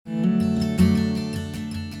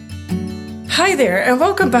Hi there, and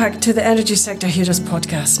welcome back to the Energy Sector Heroes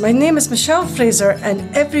podcast. My name is Michelle Fraser,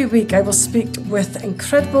 and every week I will speak with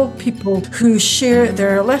incredible people who share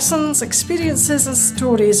their lessons, experiences, and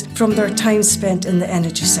stories from their time spent in the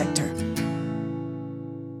energy sector.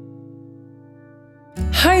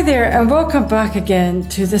 Hi there, and welcome back again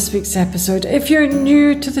to this week's episode. If you're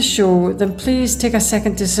new to the show, then please take a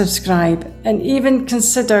second to subscribe and even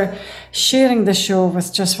consider sharing the show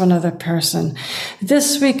with just one other person.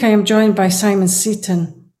 This week I am joined by Simon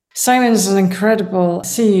Seaton. Simon is an incredible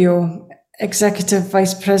CEO, Executive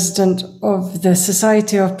Vice President of the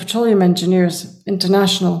Society of Petroleum Engineers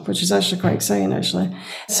International, which is actually quite exciting, actually.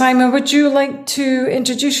 Simon, would you like to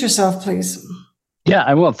introduce yourself, please? Yeah,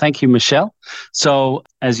 I will. Thank you, Michelle. So,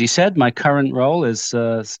 as you said, my current role is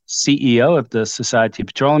CEO of the Society of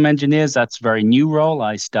Petroleum Engineers. That's a very new role.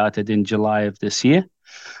 I started in July of this year,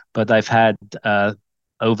 but I've had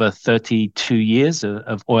over 32 years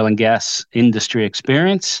of oil and gas industry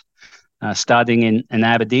experience, starting in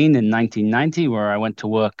Aberdeen in 1990, where I went to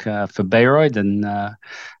work for Bayreuth,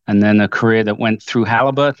 and then a career that went through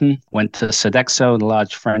Halliburton, went to Sodexo, the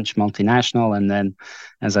large French multinational, and then,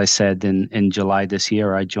 as I said, in July this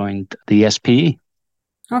year, I joined the SPE.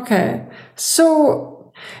 Okay,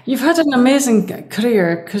 so you've had an amazing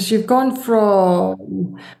career because you've gone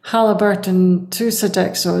from Halliburton to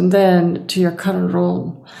Sodexo and then to your current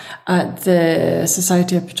role at the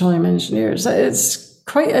Society of Petroleum Engineers. It's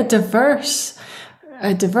quite a diverse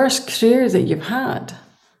career that you've had.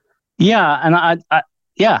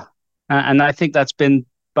 Yeah, and I think that's been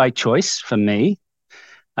by choice for me.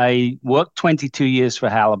 I worked 22 years for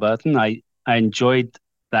Halliburton. I enjoyed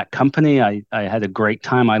that company. I had a great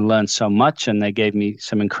time. I learned so much, and they gave me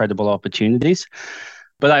some incredible opportunities.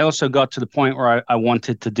 But I also got to the point where I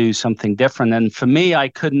wanted to do something different. And for me, I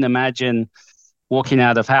couldn't imagine walking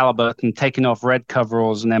out of Halliburton, taking off red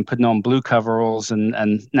coveralls and then putting on blue coveralls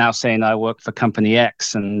and now saying I work for company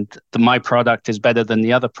X and my product is better than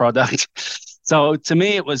the other product. So to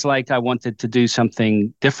me, it was like I wanted to do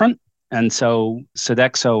something different. And so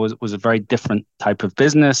Sodexo was a very different type of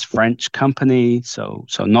business, French company, so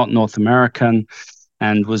not North American,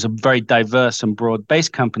 and was a very diverse and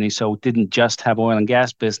broad-based company. So didn't just have oil and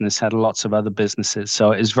gas business, had lots of other businesses.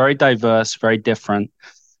 So it was very diverse, very different.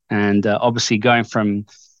 And obviously going from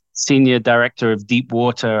senior director of deep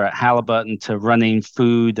water at Halliburton to running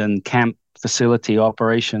food and camp facility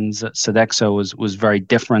operations at Sodexo was very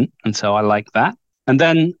different. And so I like that. And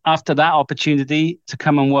then after that opportunity to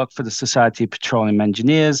come and work for the Society of Petroleum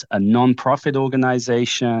Engineers, a non-profit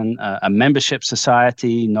organization, a membership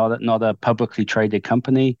society, not a publicly traded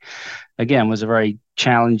company, again, was a very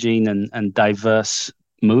challenging and diverse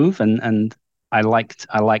move. And I liked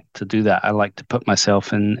to do that. I like to put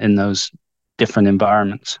myself in those different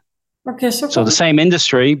environments. Okay, so the same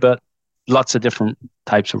industry, but lots of different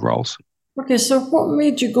types of roles. Okay, so what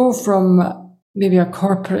made you go from maybe a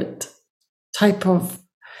corporate type of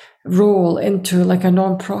role into like a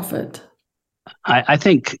non-profit? I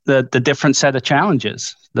think the different set of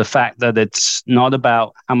challenges, the fact that it's not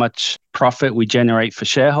about how much profit we generate for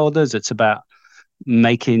shareholders, it's about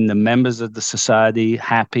making the members of the society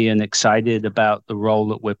happy and excited about the role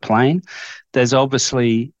that we're playing. There's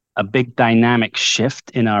obviously a big dynamic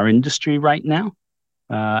shift in our industry right now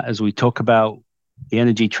as we talk about the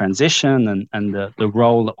energy transition and the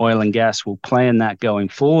role that oil and gas will play in that going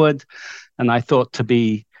forward. And I thought to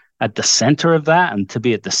be at the center of that and to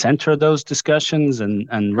be at the center of those discussions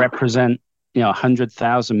and represent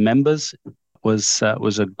 100,000 members was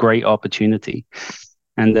a great opportunity.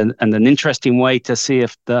 And an interesting way to see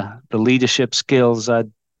if the leadership skills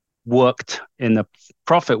I'd worked in the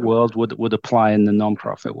profit world would apply in the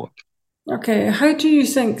non-profit world. Okay, how do you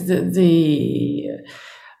think that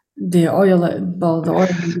the oil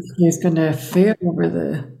industry is going to fare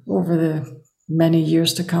over the many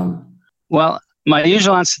years to come? Well, my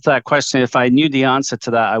usual answer to that question, if I knew the answer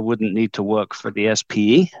to that, I wouldn't need to work for the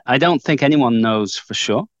SPE. I don't think anyone knows for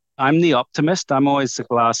sure. I'm the optimist. I'm always the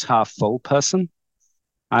glass half full person.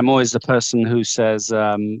 I'm always the person who says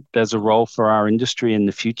there's a role for our industry in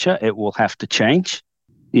the future. It will have to change.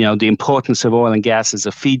 The importance of oil and gas as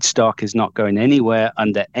a feedstock is not going anywhere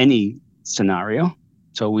under any scenario.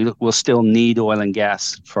 So we'll still need oil and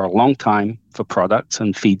gas for a long time for products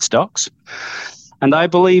and feedstocks. And I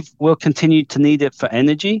believe we'll continue to need it for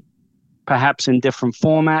energy, perhaps in different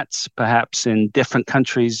formats, perhaps in different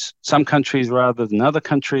countries, some countries rather than other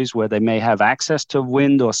countries where they may have access to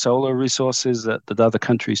wind or solar resources that other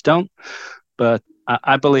countries don't. But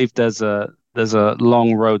I believe there's a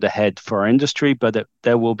long road ahead for our industry, but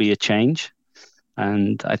there will be a change.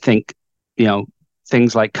 And I think,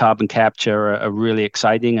 things like carbon capture are really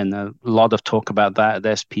exciting, and a lot of talk about that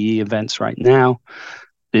at SPE events right now.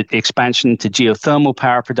 The expansion to geothermal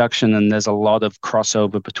power production, and there's a lot of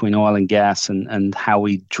crossover between oil and gas and how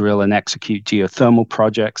we drill and execute geothermal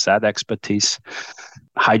projects, that expertise.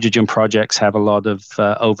 Hydrogen projects have a lot of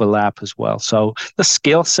overlap as well. So the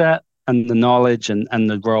skill set and the knowledge and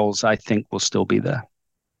the roles, I think, will still be there.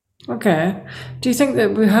 Okay. Do you think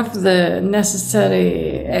that we have the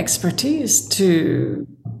necessary expertise to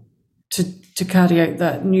carry out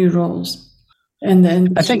that new roles in the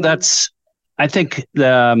industry? I think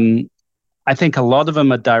a lot of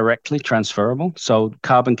them are directly transferable. So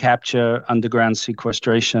carbon capture, underground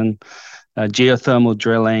sequestration, geothermal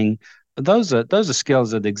drilling. Those are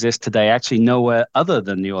skills that exist today actually nowhere other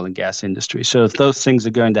than the oil and gas industry. So if those things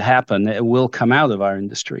are going to happen, it will come out of our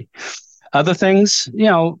industry. Other things,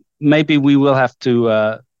 maybe we will have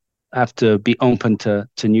to be open to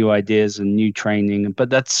new ideas and new training.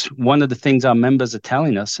 But that's one of the things our members are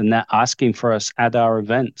telling us, and they're asking for us at our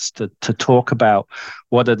events to talk about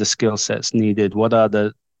what are the skill sets needed, what are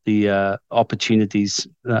the opportunities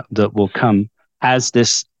that will come as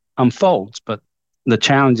this unfolds. But the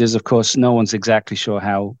challenge is, of course, no one's exactly sure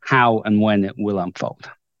how and when it will unfold.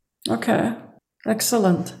 Okay,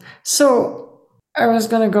 excellent. So I was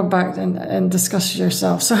going to go back and discuss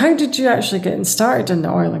yourself. So how did you actually get started in the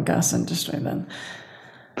oil and gas industry then?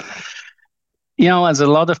 As a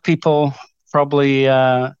lot of people probably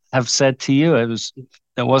have said to you,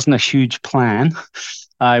 there wasn't a huge plan.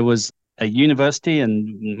 I was at university,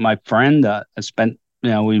 and my friend I spent,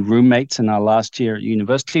 we roommates in our last year at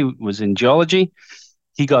university, was in geology.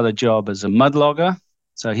 He got a job as a mudlogger.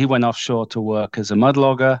 So he went offshore to work as a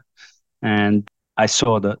mudlogger, and I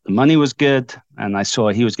saw that the money was good, and I saw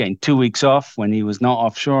he was getting 2 weeks off when he was not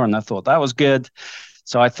offshore, and I thought that was good.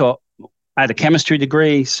 So I thought, I had a chemistry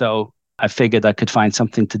degree, so I figured I could find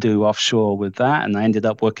something to do offshore with that, and I ended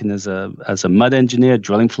up working as a mud engineer,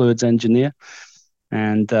 drilling fluids engineer.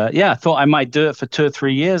 And I thought I might do it for 2 or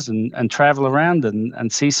 3 years and travel around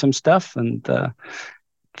and see some stuff. And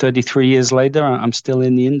 33 years later, I'm still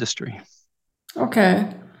in the industry. Okay.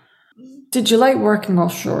 Did you like working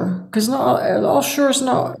offshore? Because offshore is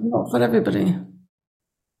not for everybody.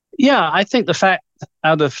 Yeah, I think the fact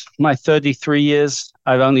out of my 33 years,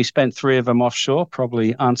 I've only spent 3 of them offshore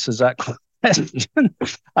probably answers that question.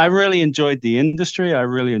 I really enjoyed the industry. I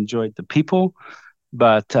really enjoyed the people.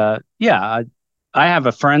 But I have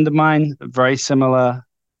a friend of mine, a very similar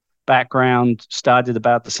background, started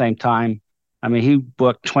about the same time. I mean, he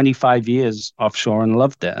worked 25 years offshore and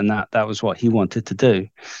loved it. And that was what he wanted to do.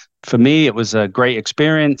 For me, it was a great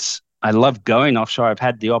experience. I love going offshore. I've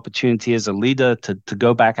had the opportunity as a leader to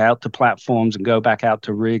go back out to platforms and go back out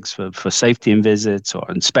to rigs for safety and visits or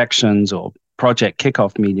inspections or project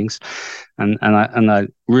kickoff meetings. And I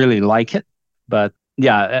really like it. But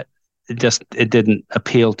yeah, it didn't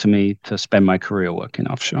appeal to me to spend my career working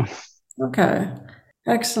offshore. Okay,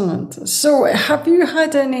 excellent. So have you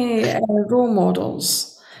had any role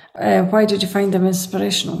models? Why did you find them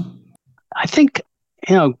inspirational? I think,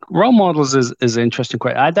 role models is an interesting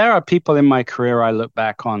question. There are people in my career I look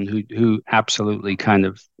back on who absolutely kind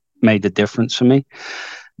of made a difference for me.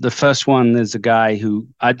 The first one is a guy who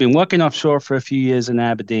I'd been working offshore for a few years in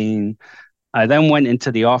Aberdeen. I then went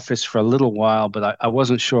into the office for a little while, but I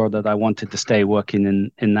wasn't sure that I wanted to stay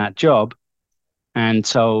working in that job. And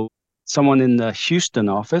so someone in the Houston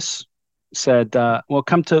office said, well,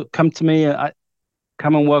 come to me,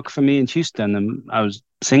 come and work for me in Houston. And I was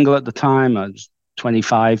single at the time. I was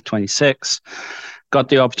 25, 26, got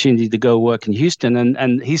the opportunity to go work in Houston.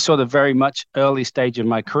 And he sort of very much early stage of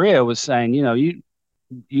my career was saying,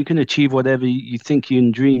 you can achieve whatever you think you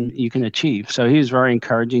can dream you can achieve. So he was very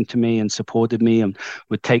encouraging to me and supported me and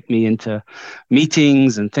would take me into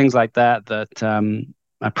meetings and things like that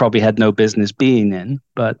I probably had no business being in.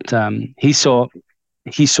 But he saw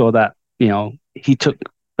that, he took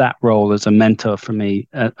that role as a mentor for me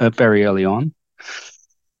very early on.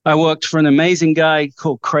 I worked for an amazing guy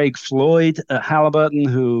called Craig Floyd at Halliburton,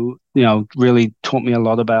 who, really taught me a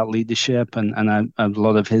lot about leadership, and a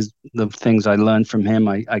lot of the things I learned from him,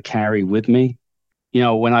 I carry with me.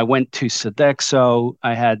 When I went to Sodexo,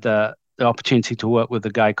 I had the opportunity to work with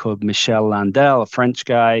a guy called Michel Landel, a French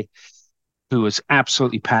guy who was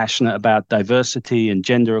absolutely passionate about diversity and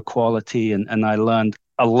gender equality. And I learned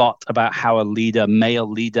a lot about how a male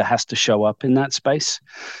leader has to show up in that space.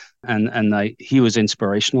 And he was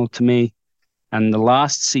inspirational to me. And the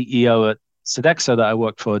last CEO at Sodexo that I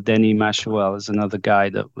worked for, Denis Machuel, is another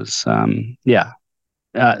guy that was, in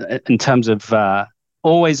terms of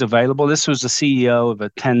always available. This was the CEO of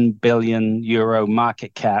a 10 billion euro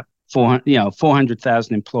market cap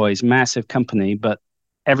 400,000 employees, massive company. But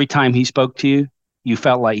every time he spoke to you, you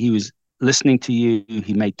felt like he was listening to you.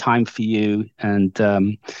 He made time for you,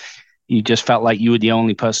 and you just felt like you were the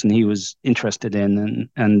only person he was interested in.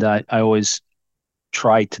 And I always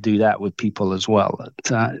try to do that with people as well.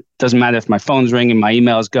 It doesn't matter if my phone's ringing, my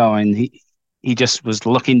email's going. He just was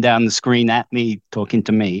looking down the screen at me, talking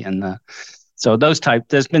to me. And so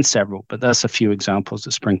there's been several, but that's a few examples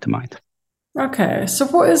that spring to mind. Okay, so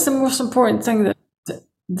what is the most important thing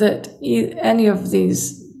that any of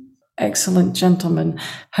these excellent gentlemen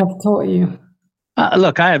have taught you?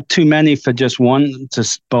 Look, I have too many for just one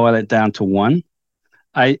to boil it down to one.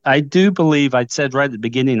 I do believe, I'd said right at the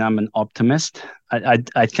beginning, I'm an optimist.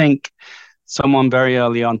 I think someone very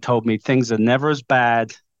early on told me things are never as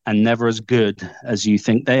bad and never as good as you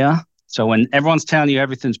think they are. So when everyone's telling you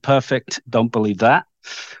everything's perfect, don't believe that.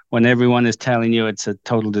 When everyone is telling you it's a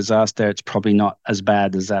total disaster, it's probably not as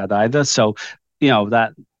bad as that either. So,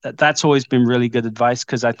 that's always been really good advice,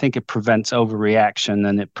 because I think it prevents overreaction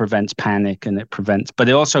and it prevents panic, and but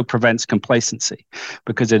it also prevents complacency,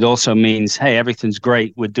 because it also means, hey, everything's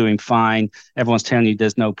great, we're doing fine, everyone's telling you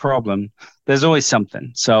there's no problem. There's always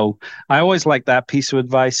something. So I always like that piece of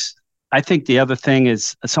advice. I think the other thing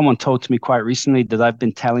is, someone told to me quite recently that I've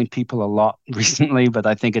been telling people a lot recently, but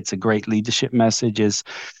I think it's a great leadership message, is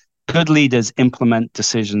good leaders implement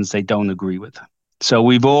decisions they don't agree with. So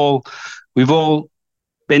we've all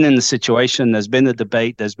been in the situation, there's been a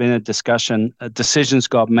debate, there's been a discussion, decisions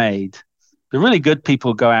got made. The really good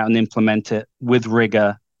people go out and implement it with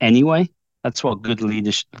rigor anyway. That's what good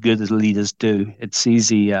leaders do. It's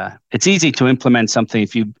easy to implement something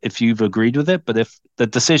if you've agreed with it, but if the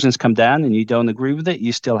decisions come down and you don't agree with it,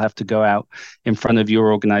 you still have to go out in front of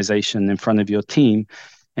your organization, in front of your team,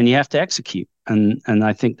 and you have to execute. And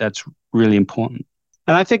I think that's really important.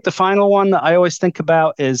 And I think the final one that I always think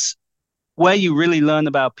about is, where you really learn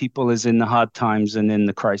about people is in the hard times and in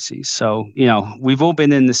the crises. So, we've all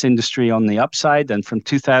been in this industry on the upside, and from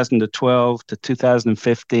 2012 to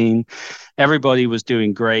 2015, everybody was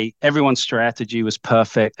doing great. Everyone's strategy was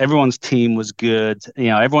perfect. Everyone's team was good.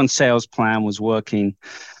 Everyone's sales plan was working.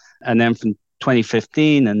 And then from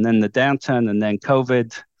 2015, and then the downturn, and then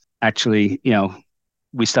COVID, actually,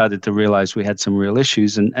 we started to realize we had some real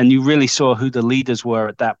issues, and you really saw who the leaders were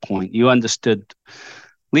at that point. You understood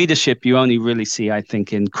leadership you only really see, I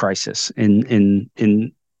think, in crisis. It's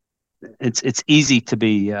easy to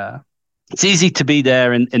be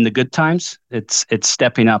there in the good times. It's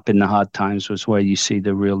stepping up in the hard times was where you see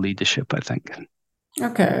the real leadership, I think.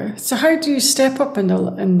 Okay, so how do you step up in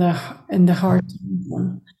the hard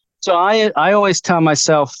times? So I always tell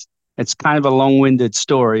myself, it's kind of a long-winded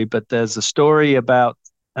story, but there's a story about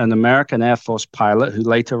an American Air Force pilot who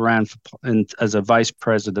later ran as a vice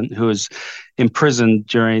president, who was imprisoned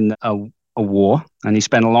during a war, and he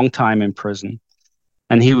spent a long time in prison.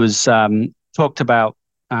 And he was talked about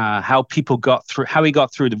how he got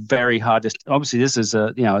through the very hardest. Obviously, this is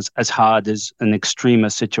as hard as an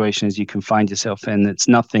extremist situation as you can find yourself in. It's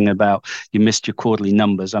nothing about you missed your quarterly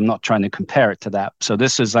numbers. I'm not trying to compare it to that. So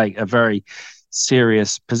this is like a very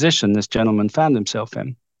serious position this gentleman found himself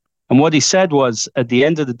in. And what he said was, at the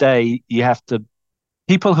end of the day,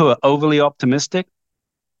 people who are overly optimistic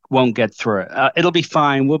won't get through it. It'll be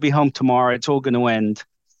fine. We'll be home tomorrow. It's all going to end.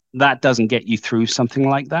 That doesn't get you through something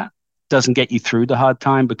like that. Doesn't get you through the hard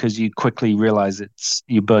time, because you quickly realize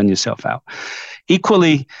you burn yourself out.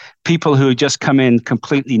 Equally, people who just come in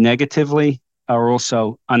completely negatively are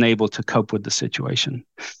also unable to cope with the situation.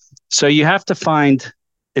 So you have to find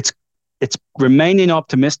it's remaining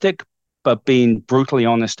optimistic, but being brutally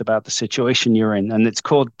honest about the situation you're in. And it's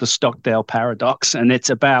called the Stockdale paradox. And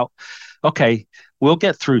it's about, okay, we'll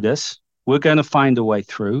get through this. We're going to find a way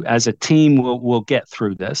through. As a team, we'll get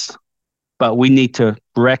through this. But we need to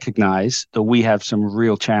recognize that we have some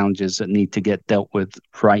real challenges that need to get dealt with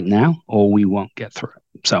right now, or we won't get through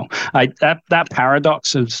it. So that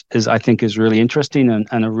paradox is I think is really interesting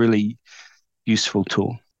and a really useful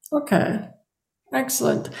tool. Okay.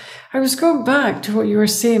 Excellent. I was going back to what you were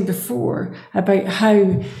saying before about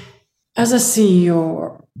how, as a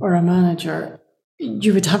CEO or a manager,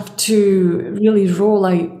 you would have to really roll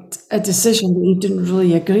out a decision that you didn't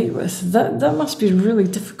really agree with. That must be really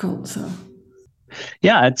difficult, though.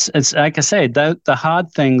 Yeah, it's like I say, the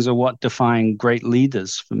hard things are what define great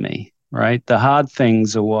leaders for me, right? The hard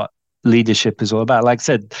things are what leadership is all about. Like I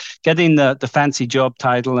said, getting the fancy job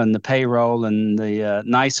title and the payroll and the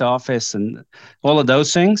nice office and all of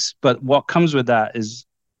those things. But what comes with that is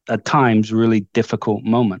at times really difficult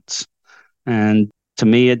moments. And to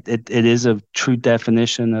me, it is a true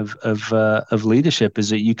definition of leadership, is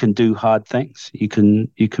that you can do hard things. You can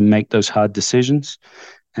make those hard decisions,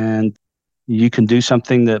 and you can do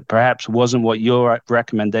something that perhaps wasn't what your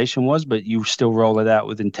recommendation was, but you still roll it out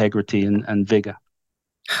with integrity and vigor.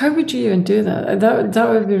 How would you even do that? That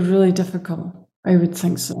would be really difficult. I would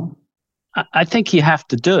think so. I think you have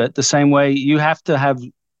to do it the same way. You have to have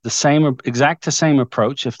the same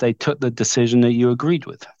approach if they took the decision that you agreed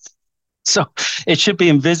with. So it should be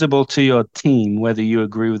invisible to your team whether you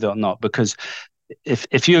agree with it or not, because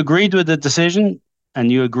if you agreed with the decision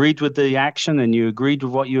and you agreed with the action and you agreed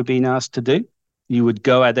with what you were being asked to do, you would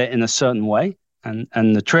go at it in a certain way.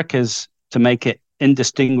 And the trick is to make it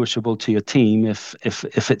indistinguishable to your team if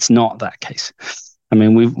it's not that case. I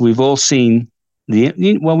mean, we've all seen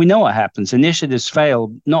we know what happens. Initiatives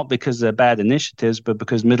fail not because they're bad initiatives, but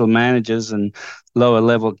because middle managers and lower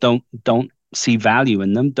level don't see value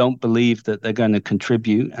in them, don't believe that they're going to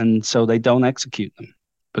contribute, and so they don't execute them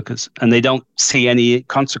and they don't see any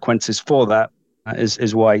consequences for that.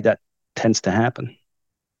 Is why that tends to happen.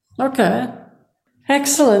 Okay,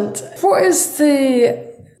 excellent. What is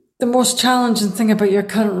the most challenging thing about your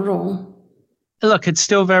current role? Look, it's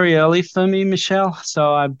still very early for me, Michelle.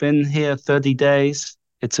 So I've been here 30 days.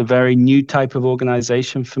 It's a very new type of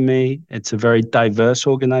organization for me. It's a very diverse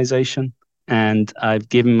organization. And I've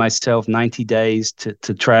given myself 90 days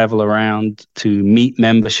to travel around, to meet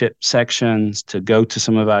membership sections, to go to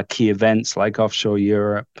some of our key events like Offshore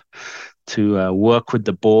Europe, to work with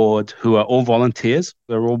the board, who are all volunteers.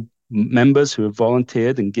 They're all members who have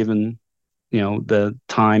volunteered and given, the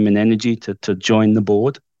time and energy to join the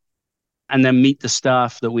board. And then meet the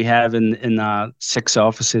staff that we have in our 6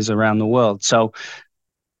 offices around the world. So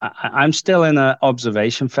I'm still in an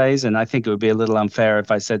observation phase, and I think it would be a little unfair if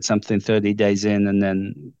I said something 30 days in and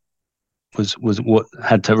then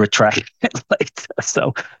had to retract it later.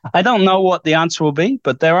 So I don't know what the answer will be,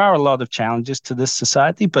 but there are a lot of challenges to this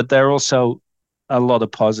society, but there are also a lot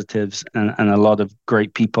of positives and a lot of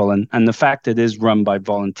great people. And the fact it is run by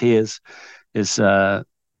volunteers is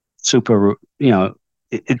super,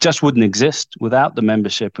 it just wouldn't exist without the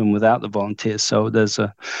membership and without the volunteers. So there's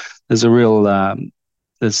a real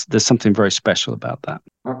there's something very special about that.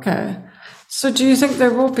 Okay. So do you think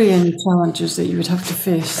there will be any challenges that you would have to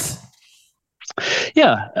face?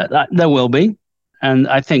 Yeah, there will be. And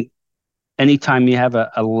I think anytime you have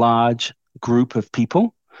a large group of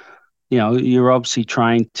people, you're obviously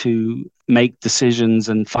trying to make decisions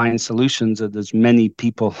and find solutions that as many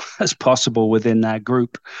people as possible within that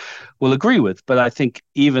group will agree with. But I think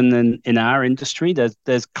even in our industry,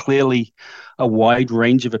 there's clearly a wide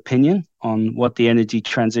range of opinion on what the energy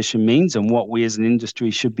transition means and what we as an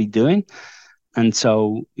industry should be doing. And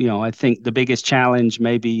so, I think the biggest challenge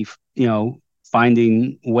may be,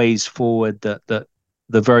 finding ways forward that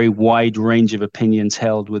the very wide range of opinions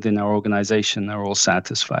held within our organization are all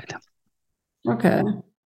satisfied. Okay.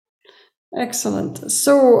 Excellent.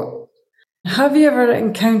 So have you ever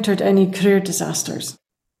encountered any career disasters?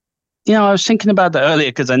 I was thinking about that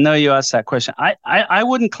earlier because I know you asked that question. I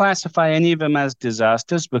wouldn't classify any of them as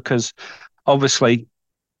disasters because obviously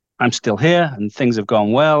I'm still here and things have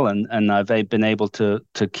gone well and I've been able to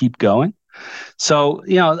keep going. So,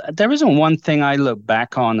 there isn't one thing I look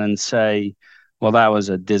back on and say, well, that was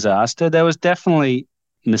a disaster. There was definitely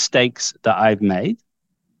mistakes that I've made.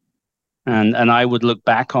 And I would look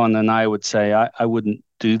back on and I would say I wouldn't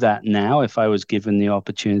do that now if I was given the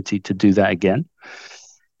opportunity to do that again.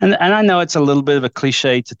 And I know it's a little bit of a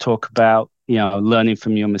cliche to talk about, learning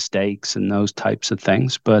from your mistakes and those types of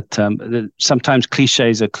things. But sometimes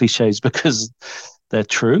cliches are cliches because they're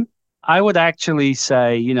true. I would actually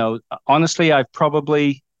say, honestly, I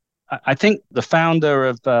think the founder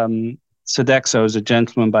of Sodexo is a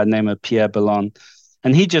gentleman by the name of Pierre Bellon.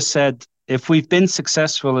 And he just said, if we've been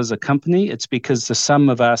successful as a company, it's because the sum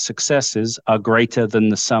of our successes are greater than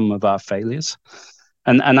the sum of our failures.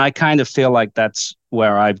 And I kind of feel like that's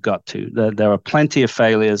where I've got to. There are plenty of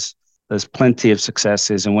failures. There's plenty of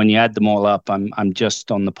successes. And when you add them all up, I'm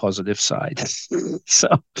just on the positive side. So,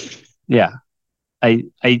 yeah,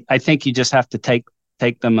 I think you just have to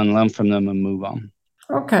take them and learn from them and move on.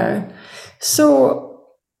 Okay. So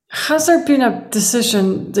has there been a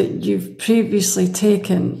decision that you've previously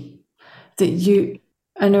taken that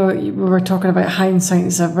I know we were talking about hindsight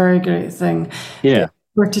is a very great thing. Yeah. If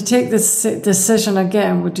you were to take this decision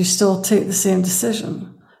again, would you still take the same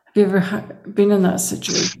decision? Have you ever been in that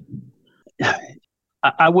situation?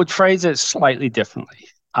 I would phrase it slightly differently.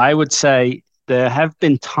 I would say there have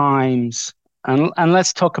been times, and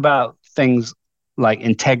let's talk about things like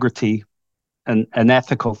integrity and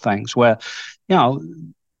ethical things where,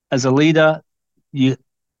 as a leader, you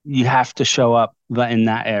you have to show up in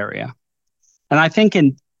that area. And I think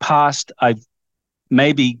in past, I've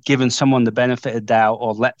maybe given someone the benefit of doubt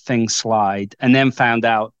or let things slide and then found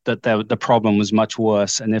out that the problem was much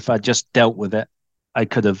worse. And if I just dealt with it, I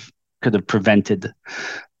could have prevented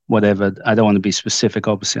whatever. I don't want to be specific,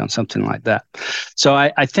 obviously, on something like that. So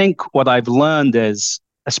I think what I've learned is,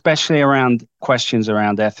 especially around questions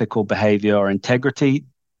around ethical behavior or integrity,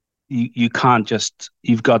 you can't just,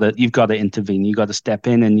 you've got to intervene. You've got to step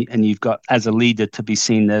in, and you've got, as a leader, to be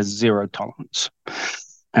seen as zero tolerance.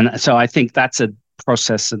 And so I think that's a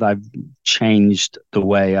process that I've changed the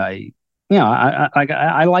way I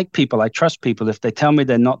like people. I trust people. If they tell me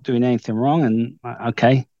they're not doing anything wrong, and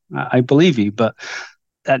okay, I believe you, but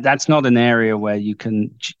that's not an area where you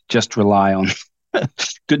can just rely on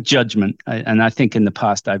good judgment. And I think in the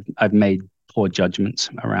past I've made poor judgments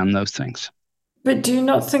around those things. But do you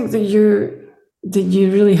not think that you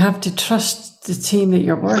really have to trust the team that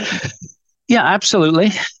you're working with? Yeah, absolutely.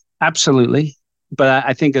 But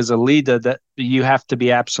I think as a leader that you have to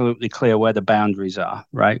be absolutely clear where the boundaries are,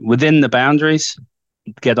 right? Within the boundaries,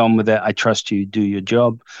 get on with it. I trust you, do your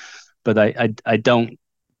job. But I don't.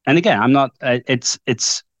 And again, I'm not,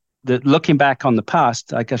 it's looking back on the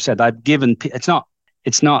past, like I've said, I've given,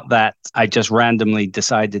 it's not that I just randomly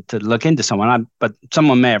decided to look into someone, but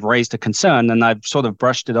someone may have raised a concern and I've sort of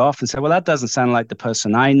brushed it off and said, well, that doesn't sound like the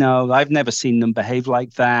person I know. I've never seen them behave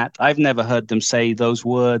like that. I've never heard them say those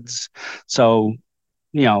words. So,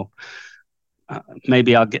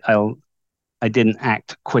 maybe I didn't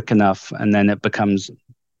act quick enough, and then it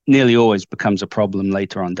nearly always becomes a problem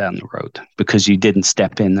later on down the road because you didn't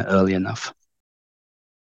step in early enough.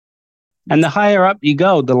 And the higher up you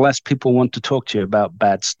go, the less people want to talk to you about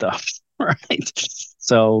bad stuff, right?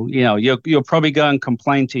 So, you'll probably go and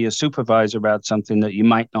complain to your supervisor about something that you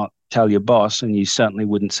might not tell your boss, and you certainly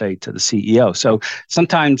wouldn't say to the CEO. So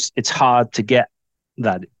sometimes it's hard to get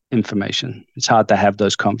that information. It's hard to have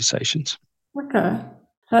those conversations. Okay,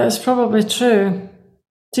 that is probably true.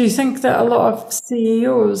 Do you think that a lot of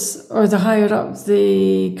CEOs, or the higher up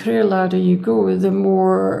the career ladder you go, the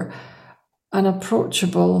more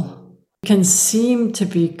unapproachable can seem to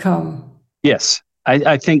become? Yes.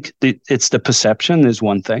 I think it's the perception is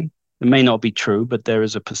one thing. It may not be true, but there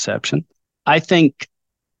is a perception. I think,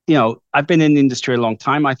 I've been in the industry a long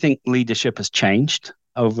time. I think leadership has changed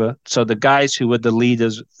so the guys who were the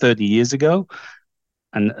leaders 30 years ago,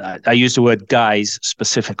 and I use the word guys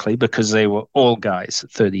specifically because they were all guys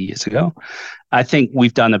 30 years ago. I think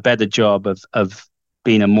we've done a better job of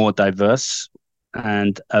being a more diverse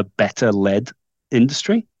and a better led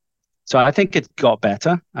industry. So I think it got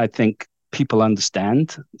better. I think people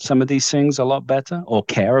understand some of these things a lot better, or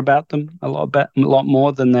care about them a lot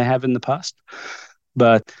more than they have in the past.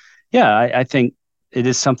 But yeah, I think it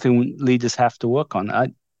is something leaders have to work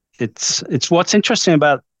on. It's what's interesting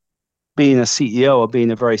about being a CEO or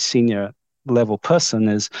being a very senior level person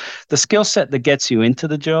is the skill set that gets you into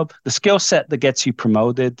the job, the skill set that gets you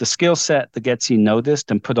promoted, the skill set that gets you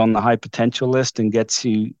noticed and put on the high potential list and gets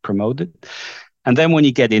you promoted. And then when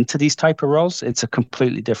you get into these type of roles, it's a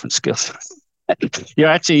completely different skill set. You're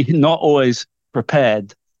actually not always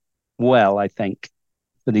prepared well, I think,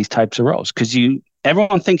 for these types of roles because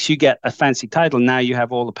everyone thinks you get a fancy title. Now you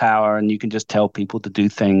have all the power and you can just tell people to do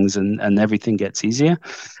things and everything gets easier.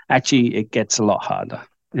 Actually, it gets a lot harder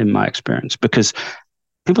in my experience because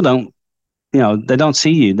people don't, they don't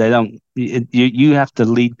see you. You have to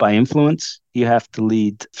lead by influence. You have to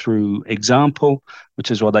lead through example,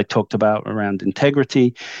 which is what I talked about around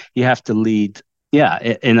integrity. You have to lead,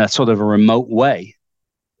 in a sort of a remote way.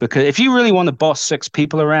 Because if you really want to boss 6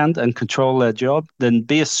 people around and control their job, then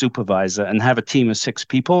be a supervisor and have a team of 6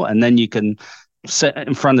 people. And then you can sit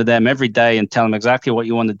in front of them every day and tell them exactly what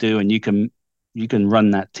you want to do. And you can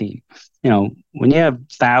run that team. When you have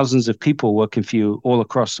thousands of people working for you all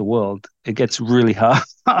across the world, it gets really hard.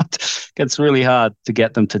 It gets really hard to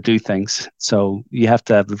get them to do things. So you have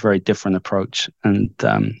to have a very different approach and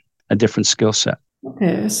a different skill set.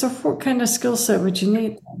 Okay, so what kind of skill set would you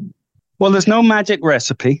need then? Well, there's no magic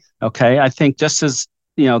recipe, okay? I think just as,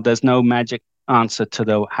 there's no magic answer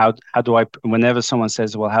to how do I, whenever someone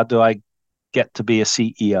says, well, how do I get to be a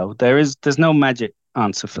CEO? There's no magic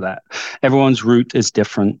answer for that. Everyone's route is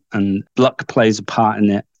different and luck plays a part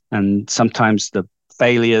in it. And sometimes the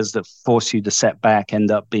failures that force you to set back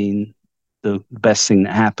end up being the best thing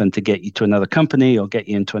that happened to get you to another company or get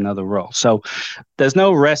you into another role. So there's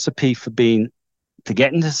no recipe to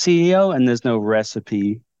get into CEO, and there's no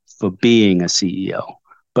recipe for being a CEO.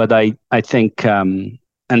 But I think, and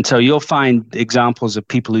so you'll find examples of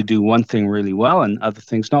people who do one thing really well and other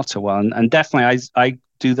things not so well. And definitely I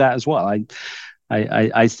do that as well.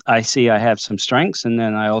 I see I have some strengths, and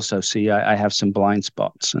then I also see I have some blind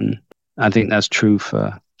spots, and I think that's true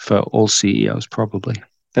for all CEOs probably.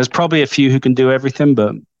 There's probably a few who can do everything,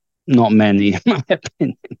 but not many, in my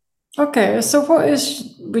opinion. Okay, so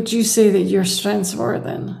would you say that your strengths were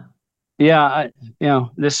then? Yeah,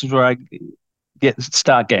 this is where I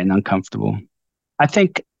start getting uncomfortable. I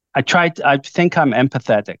think I think I'm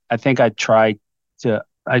empathetic. I think I try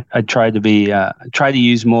to be try to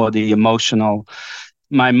use more the emotional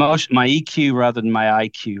my EQ rather than my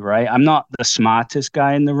IQ, right? I'm not the smartest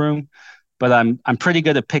guy in the room, but I'm pretty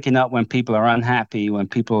good at picking up when people are unhappy, when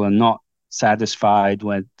people are not satisfied,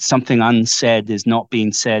 when something unsaid is not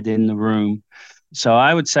being said in the room. So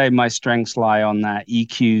I would say my strengths lie on that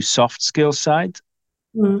EQ soft skill side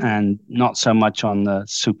and not so much on the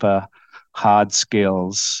super hard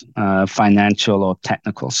skills, financial or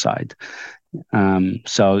technical side.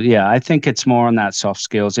 So yeah, I think it's more on that soft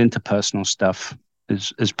skills, interpersonal stuff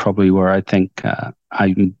is probably where I think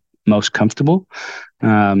I'm most comfortable,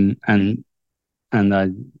 and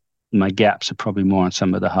my gaps are probably more on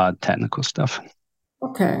some of the hard technical stuff.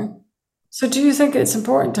 Okay. So do you think it's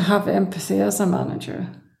important to have empathy as a manager?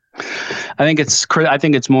 I think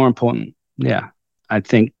it's more important. Yeah. I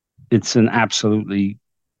think it's an absolutely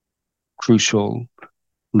crucial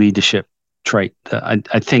leadership trait that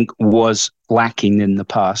I think was lacking in the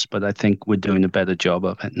past, but I think we're doing a better job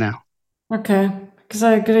of it now. Okay. Because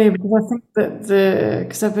I agree, because I think that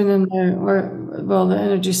because I've been in the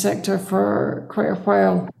energy sector for quite a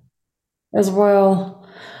while as well.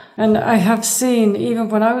 And I have seen, even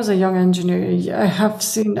when I was a young engineer, I have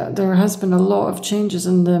seen that there has been a lot of changes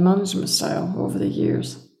in the management style over the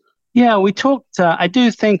years. Yeah, we talked, I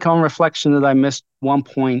do think on reflection that I missed one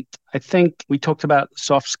point. I think we talked about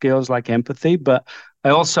soft skills like empathy, but I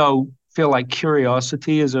also feel like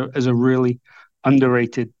curiosity is a really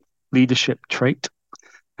underrated leadership trait.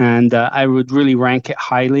 And I would really rank it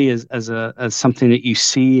highly as something that you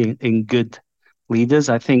see in good leaders.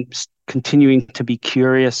 I think continuing to be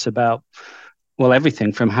curious about, well,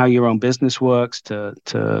 everything from how your own business works to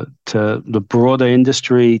the broader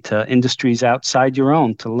industry, to industries outside your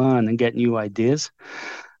own, to learn and get new ideas.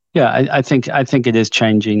 Yeah, I think it is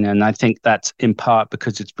changing, and I think that's in part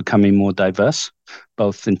because it's becoming more diverse,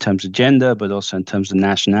 both in terms of gender, but also in terms of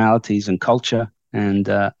nationalities and culture. And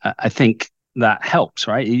I think that helps,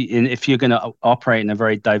 right? If you're going to operate in a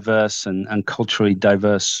very diverse and culturally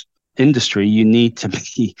diverse industry, you need to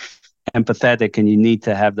be empathetic, and you need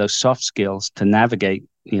to have those soft skills to navigate,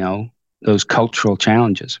 those cultural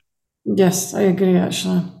challenges. Yes, I agree,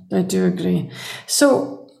 actually. I do agree.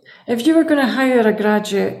 So if you were going to hire a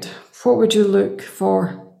graduate, what would you look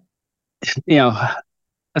for?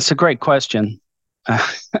 That's a great question. I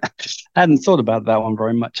hadn't thought about that one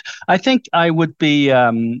very much. I think I would be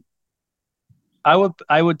I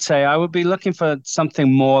would say I would be looking for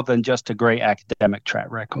something more than just a great academic track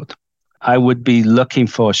record. I would be looking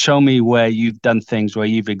for, show me where you've done things, where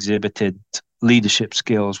you've exhibited leadership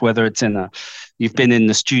skills, whether it's you've been in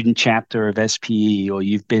the student chapter of SPE, or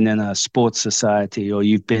you've been in a sports society, or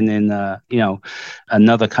you've been in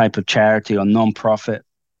another type of charity or nonprofit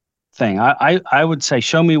thing. I would say,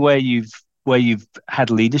 show me where you've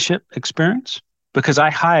had leadership experience, because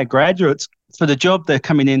I hire graduates for the job they're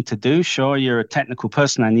coming in to do. Sure, you're a technical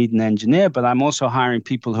person, I need an engineer, but I'm also hiring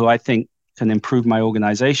people who I think can improve my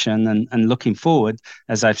organization. And looking forward,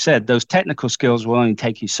 as I've said, those technical skills will only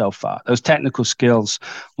take you so far. Those technical skills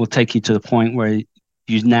will take you to the point where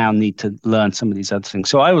you now need to learn some of these other things.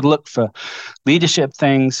 So I would look for leadership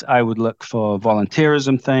things. I would look for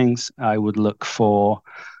volunteerism things. I would look for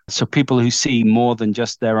people who see more than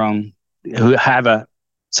just their own, who have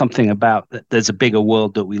something about that. There's a bigger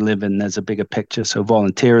world that we live in. There's a bigger picture. So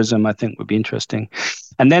volunteerism, I think, would be interesting.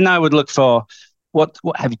 And then I would look for what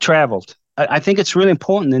have you traveled? I think it's really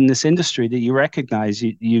important in this industry that you recognize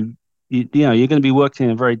you're going to be working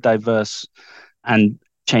in a very diverse and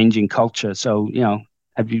changing culture. So,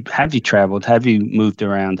 have you traveled? Have you moved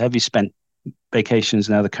around? Have you spent vacations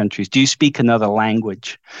in other countries? Do you speak another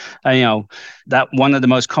language? That one of the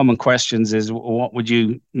most common questions is, what would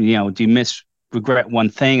do you regret one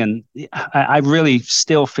thing? And I really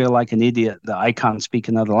still feel like an idiot that I can't speak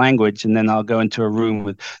another language. And then I'll go into a room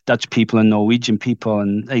with Dutch people and Norwegian people,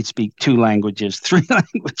 and they speak 2 languages, 3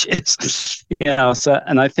 languages. So,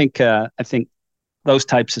 and I think those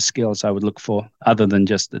types of skills I would look for, other than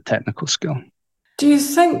just the technical skill. Do you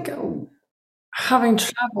think having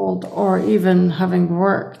traveled or even having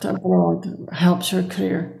worked abroad helps your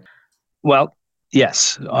career? Well,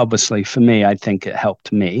 yes, obviously for me, I think it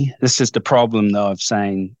helped me. This is the problem, though, of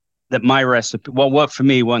saying that my recipe, what worked for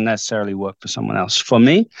me won't necessarily work for someone else. For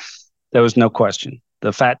me, There was no question.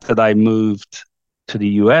 The fact that I moved to the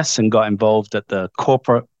US and got involved at the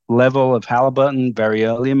corporate level of Halliburton very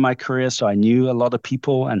early in my career, so I knew a lot of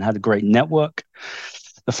people and had a great network.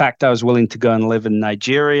 The fact I was willing to go and live in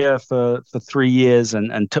Nigeria for 3 years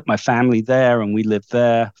and took my family there and we lived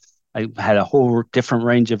there. I had a whole different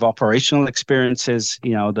range of operational experiences,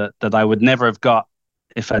 that I would never have got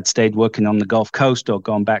if I'd stayed working on the Gulf Coast or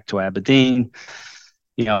gone back to Aberdeen.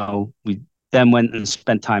 We then went and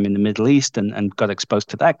spent time in the Middle East and got exposed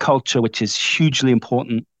to that culture, which is hugely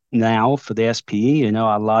important now for the SPE.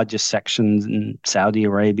 Our largest sections in Saudi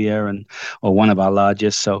Arabia or one of our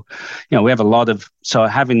largest. So, we have so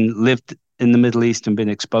having lived in the Middle East and been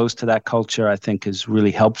exposed to that culture, I think is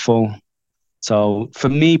really helpful. So for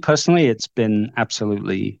me personally, it's been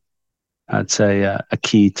absolutely, I'd say, a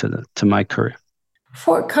key to my career.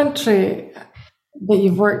 What country that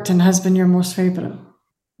you've worked in has been your most favorite?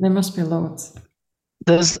 There must be loads.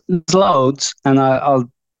 There's loads, and I'll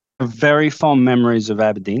have very fond memories of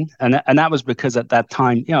Aberdeen. And that was because at that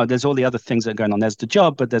time, there's all the other things that are going on. There's the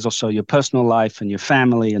job, but there's also your personal life and your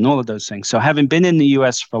family and all of those things. So having been in the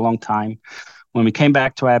US for a long time, when we came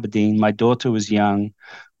back to Aberdeen, my daughter was young.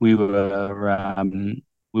 We were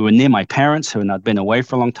near my parents, who had been away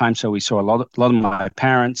for a long time, so we saw a lot of my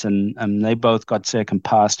parents, and they both got sick and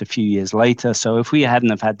passed a few years later. So if we hadn't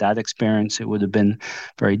have had that experience, it would have been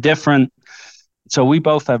very different. So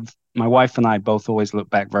my wife and I both always look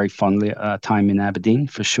back very fondly at our time in Aberdeen,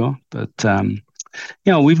 for sure. But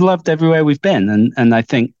we've loved everywhere we've been, and I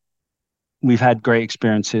think we've had great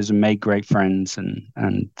experiences and made great friends,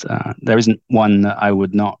 and there isn't one that I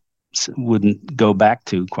wouldn't go back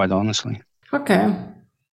to, quite honestly. Okay.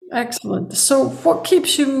 Excellent. So what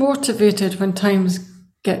keeps you motivated when times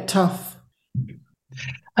get tough?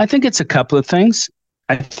 I think it's a couple of things.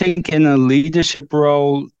 I think in a leadership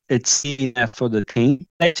role, it's there for the team.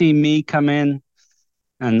 They see me come in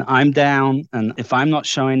and I'm down, and if I'm not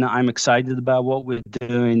showing that I'm excited about what we're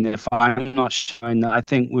doing, if I'm not showing that I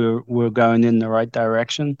think we're going in the right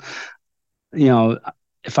direction,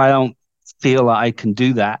 if I don't feel that I can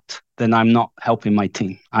do that, then I'm not helping my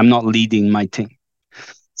team. I'm not leading my team.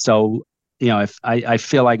 So, if I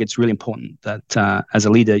feel like it's really important that as a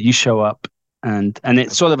leader, you show up, and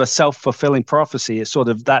it's sort of a self-fulfilling prophecy. It's sort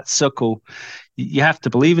of that circle. You have to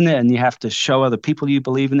believe in it, and you have to show other people you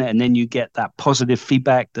believe in it, and then you get that positive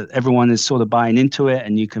feedback that everyone is sort of buying into it,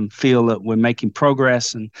 and you can feel that we're making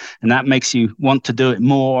progress, and that makes you want to do it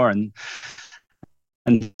more. And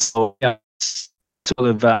so, sort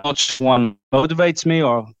of not just one motivates me,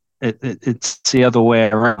 or it's the other way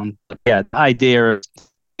around. But the idea of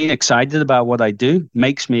being excited about what I do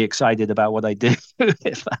makes me excited about what I do,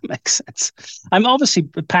 if that makes sense. I'm obviously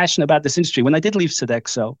passionate about this industry. When I did leave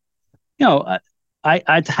Sodexo,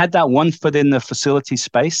 I'd had that one foot in the facility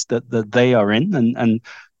space that they are in, and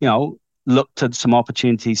looked at some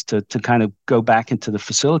opportunities to kind of go back into the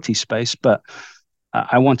facility space. But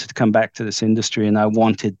I wanted to come back to this industry, and I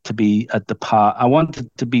wanted to be I wanted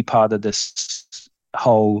to be part of this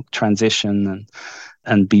whole transition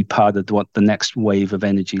and be part of what the next wave of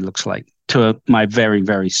energy looks like, to my very,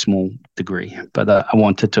 very small degree. But I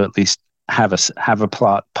wanted to at least have a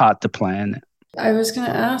part to play in it. I was going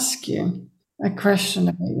to ask you a question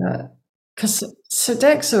about that, because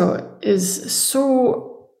Sodexo is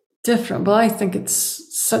so different. Well, I think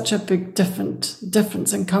it's such a big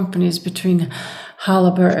difference in companies between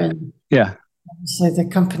Halliburton, obviously the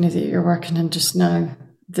company that you're working in just now,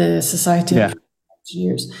 the Society of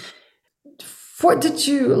Engineers. What did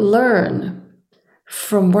you learn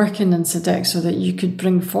from working in Sodexo that you could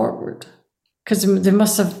bring forward? Because they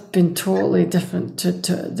must have been totally different to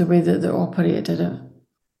the way that they operated it.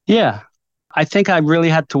 Yeah. I think I really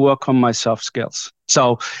had to work on my soft skills.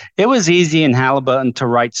 So it was easy in Halliburton to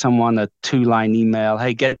write someone a 2-line email,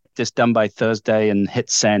 hey, get this done by Thursday, and hit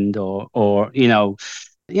send, and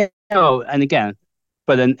again,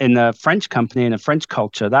 but in a French company, in a French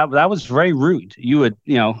culture, that was very rude. You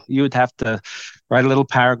would have to write a little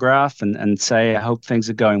paragraph and say, I hope things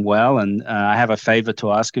are going well, and I have a favor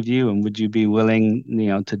to ask of you, and would you be willing,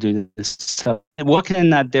 to do this? So working in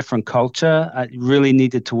that different culture, I really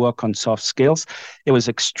needed to work on soft skills. It was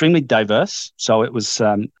extremely diverse. So it was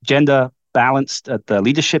gender balanced at the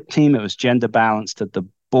leadership team. It was gender balanced at the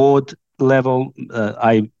board level.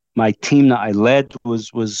 My team that I led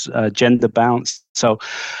was gender balanced. So,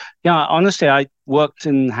 honestly, I worked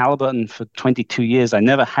in Halliburton for 22 years. I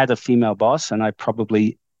never had a female boss, and I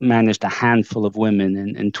probably managed a handful of women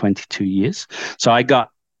in 22 years. So I got,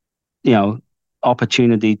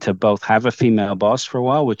 opportunity to both have a female boss for a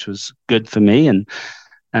while, which was good for me,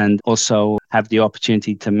 and also have the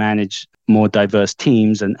opportunity to manage more diverse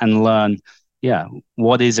teams and learn,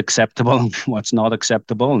 what is acceptable and what's not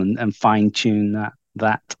acceptable, and fine tune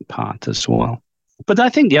that part as well. But I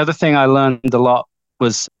think the other thing I learned a lot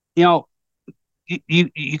was,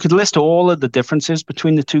 you could list all of the differences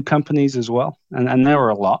between the two companies as well, and there are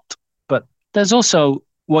a lot. But there's also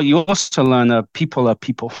what you also learn are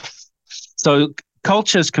people. So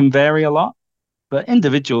cultures can vary a lot, but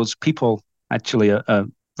people actually are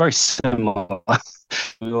very similar.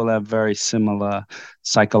 We all have very similar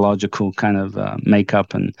psychological kind of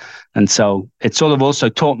makeup, and so it sort of also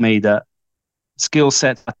taught me that skill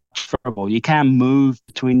sets are transferable. You can move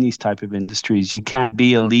between these type of industries. You can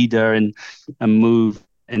be a leader and move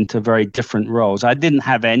into very different roles. I didn't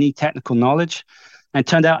have any technical knowledge, and it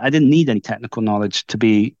turned out I didn't need any technical knowledge to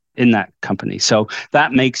be in that company. So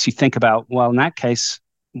that makes you think about, well, in that case,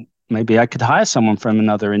 maybe I could hire someone from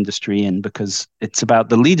another industry in, because it's about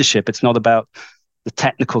the leadership. It's not about the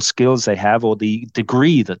technical skills they have or the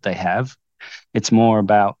degree that they have. It's more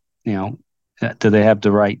about, do they have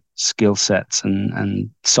the right skill sets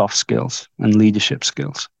and soft skills and leadership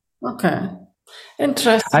skills? Okay.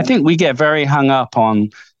 Interesting. I think we get very hung up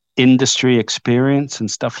on industry experience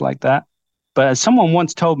and stuff like that. But as someone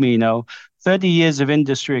once told me, 30 years of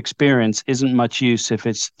industry experience isn't much use if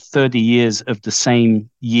it's 30 years of the same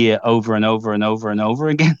year over and over and over and over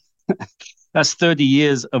again. That's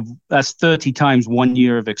 30 times 1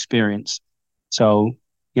 year of experience. So,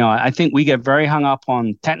 I think we get very hung up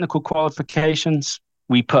on technical qualifications.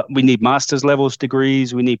 We need master's levels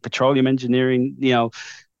degrees. We need petroleum engineering.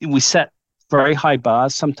 We set very high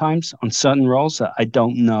bars sometimes on certain roles that I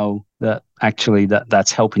don't know that actually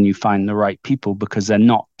that's helping you find the right people, because they're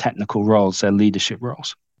not technical roles, they're leadership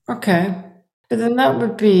roles. Okay. But then I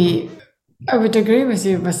would agree with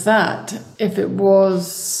you with that if it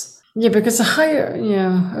was, because the higher,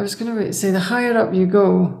 I was going to say the higher up you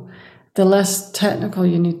go, the less technical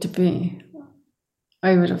you need to be,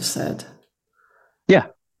 I would have said. Yeah.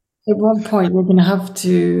 At one point, you're going to have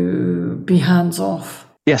to be hands-off.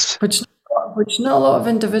 Yes. Which not a lot of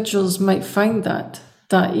individuals might find that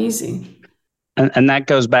easy. And that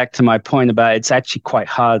goes back to my point about it's actually quite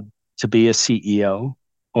hard to be a CEO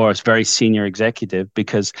or a very senior executive,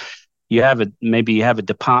 because maybe you have a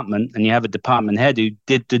department and you have a department head who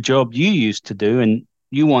did the job you used to do, and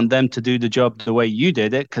you want them to do the job the way you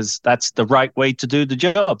did it because that's the right way to do the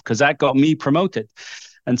job, because that got me promoted.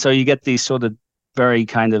 And so you get these sort of very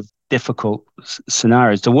kind of difficult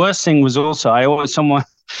scenarios. The worst thing was also, I always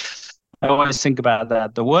think about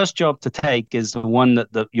that. The worst job to take is the one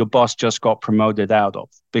that your boss just got promoted out of,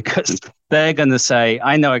 because they're going to say,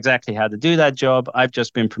 I know exactly how to do that job. I've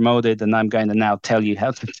just been promoted and I'm going to now tell you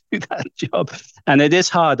how to do that job. And it is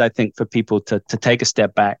hard, I think, for people to take a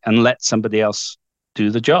step back and let somebody else do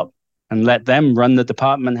the job and let them run the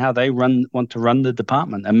department how they want to run the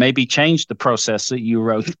department, and maybe change the process that you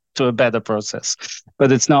wrote to a better process. But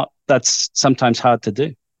that's sometimes hard to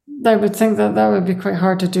do. I would think that would be quite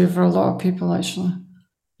hard to do for a lot of people, actually.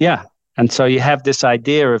 Yeah. And so you have this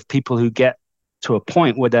idea of people who get to a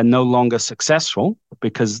point where they're no longer successful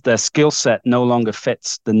because their skill set no longer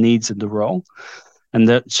fits the needs of the role.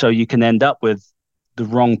 And so you can end up with the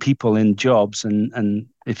wrong people in jobs. And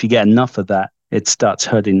if you get enough of that, it starts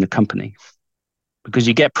hurting the company, because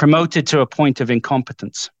you get promoted to a point of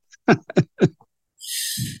incompetence.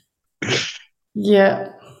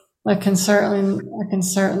 Yeah. I can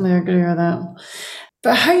certainly agree with that.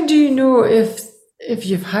 But how do you know if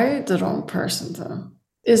you've hired the wrong person, though?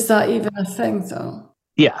 Is that even a thing, though?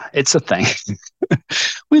 Yeah, it's a thing.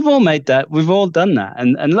 We've all made that. We've all done that.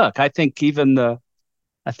 And look, I think the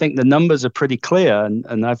numbers are pretty clear,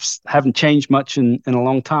 and haven't changed much in a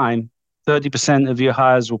long time. 30% of your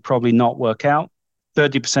hires will probably not work out.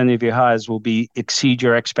 30% of your hires will exceed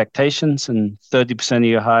your expectations, and 30% of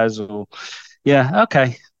your hires will,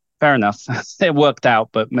 okay. Fair enough. It worked out,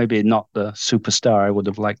 but maybe not the superstar I would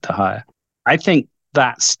have liked to hire. I think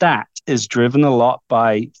that stat is driven a lot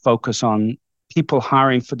by focus on people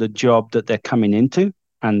hiring for the job that they're coming into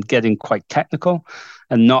and getting quite technical,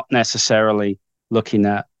 and not necessarily looking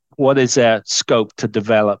at what is their scope to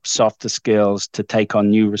develop softer skills, to take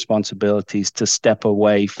on new responsibilities, to step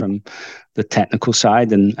away from the technical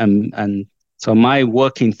side. And so my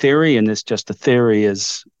working theory, and it's just a theory,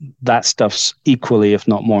 is that stuff's equally, if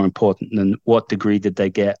not more important than what degree did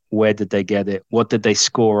they get, where did they get it, what did they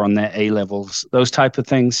score on their A-levels. Those type of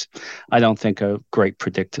things I don't think are great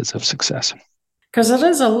predictors of success. Because there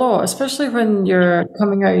is a lot, especially when you're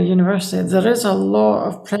coming out of university, there is a lot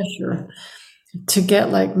of pressure to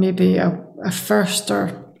get like maybe a first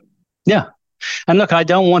or... Yeah. And look, I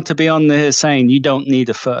don't want to be on there saying you don't need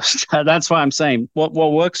a first. That's why I'm saying what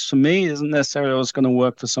works for me isn't necessarily what's going to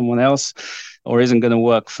work for someone else or isn't going to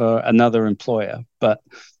work for another employer. But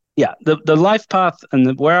yeah, the life path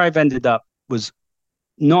and where I've ended up was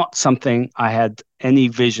not something I had any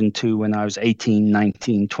vision to when I was 18,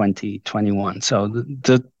 19, 20, 21. So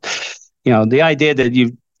the idea that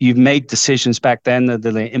you've made decisions back then that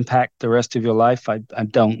they impact the rest of your life, I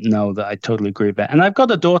don't know that I totally agree with that. And I've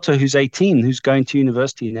got a daughter who's 18 who's going to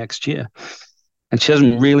university next year, and she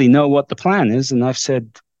doesn't really know what the plan is. And I've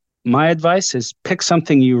said, my advice is pick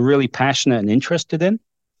something you're really passionate and interested in,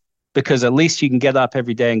 because at least you can get up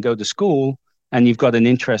every day and go to school and you've got an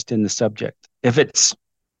interest in the subject. If it's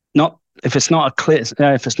not a clear,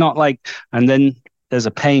 if it's not like, and then there's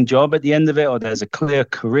a paying job at the end of it, or there's a clear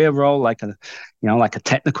career role, like a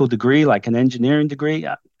technical degree, like an engineering degree,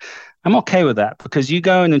 I'm okay with that, because you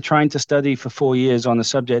going and trying to study for 4 years on a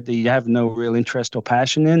subject that you have no real interest or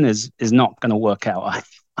passion in is not going to work out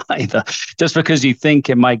either. Just because you think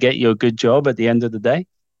it might get you a good job at the end of the day.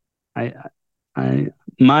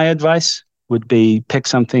 My advice would be pick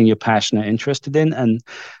something you're passionate, interested in. And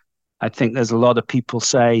I think there's a lot of people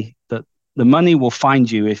say that the money will find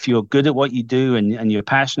you if you're good at what you do and you're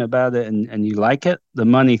passionate about it and you like it. The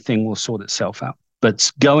money thing will sort itself out.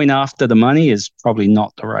 But going after the money is probably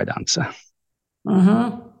not the right answer.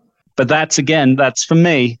 Mm-hmm. But that's for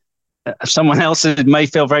me. Someone else may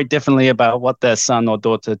feel very differently about what their son or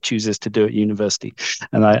daughter chooses to do at university.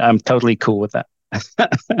 And I'm totally cool with that.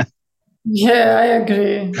 Yeah, I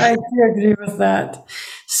agree. I do agree with that.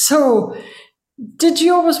 So, did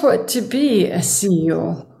you always want to be a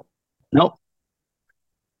CEO?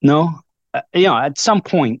 No. At some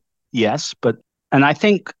point, yes. And I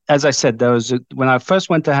think, as I said, when I first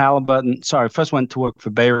went to Halliburton, first went to work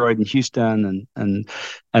for Bayreuth in Houston, and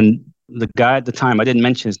the guy at the time, I didn't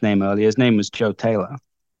mention his name earlier, his name was Joe Taylor.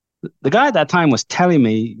 The guy at that time was telling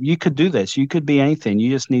me, you could do this, you could be anything,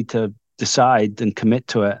 you just need to decide and commit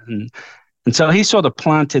to it. And so he sort of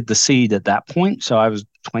planted the seed at that point. So I was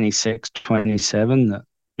 26, 27.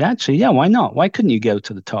 Why not? Why couldn't you go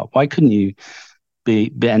to the top? Why couldn't you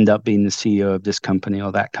end up being the CEO of this company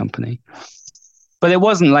or that company? But it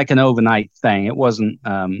wasn't like an overnight thing. It wasn't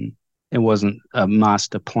a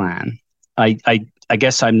master plan. I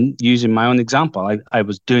guess I'm using my own example. I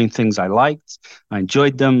was doing things I liked. I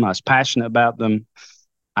enjoyed them. I was passionate about them.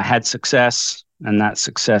 I had success, and that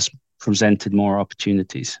success presented more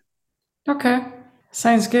opportunities. Okay,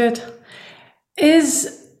 sounds good.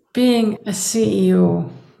 Is being a CEO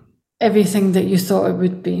everything that you thought it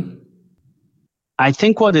would be? I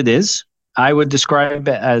think what it is, I would describe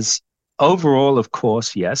it as overall, of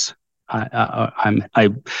course, yes. I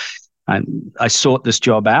sought this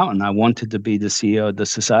job out, and I wanted to be the CEO of the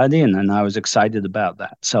society, and I was excited about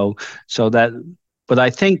that. But I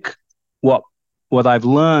think what I've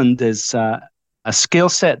learned is a skill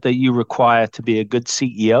set that you require to be a good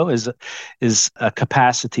CEO is a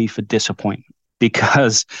capacity for disappointment,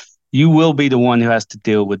 because you will be the one who has to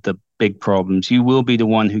deal with the big problems. You will be the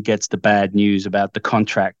one who gets the bad news about the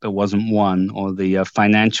contract that wasn't won, or the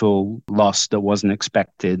financial loss that wasn't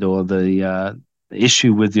expected, or the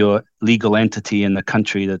issue with your legal entity in the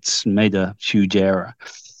country that's made a huge error.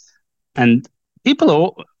 And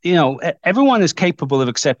people everyone is capable of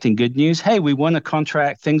accepting good news. Hey, we won a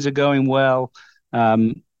contract, things are going well.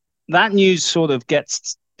 That news sort of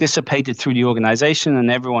gets dissipated through the organization, and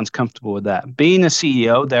everyone's comfortable with that. Being a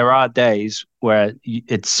CEO, there are days where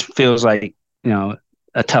it feels like,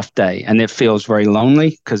 a tough day, and it feels very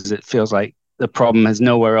lonely, because it feels like the problem has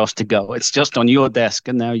nowhere else to go. It's just on your desk,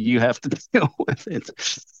 and now you have to deal with it.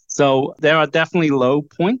 So there are definitely low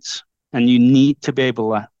points, and you need to be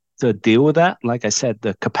able to deal with that. Like I said,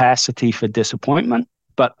 the capacity for disappointment,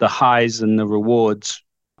 but the highs and the rewards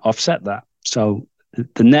offset that. So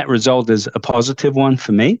the net result is a positive one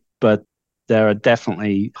for me, but there are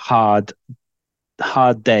definitely hard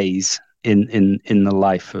days in the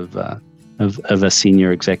life of a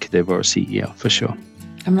senior executive or a CEO, for sure.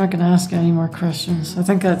 I'm not going to ask any more questions. I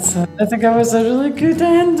think that was a really good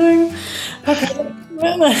ending. Okay.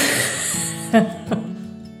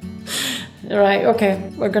 Right,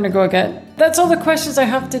 okay, we're going to go again. That's all the questions I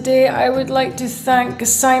have today. I would like to thank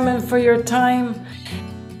Simon for your time.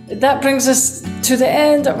 That brings us to the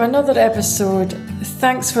end of another episode.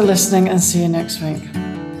 Thanks for listening, and see you next week.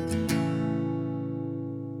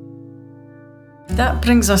 That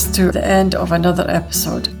brings us to the end of another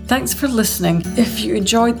episode. Thanks for listening. If you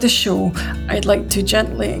enjoyed the show, I'd like to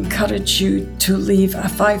gently encourage you to leave a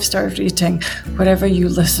 5-star rating wherever you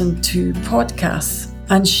listen to podcasts,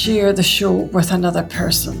 and share the show with another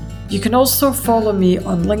person. You can also follow me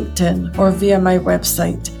on LinkedIn or via my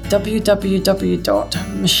website,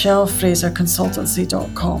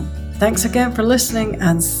 www.michellefraserconsultancy.com. Thanks again for listening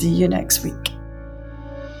and see you next week.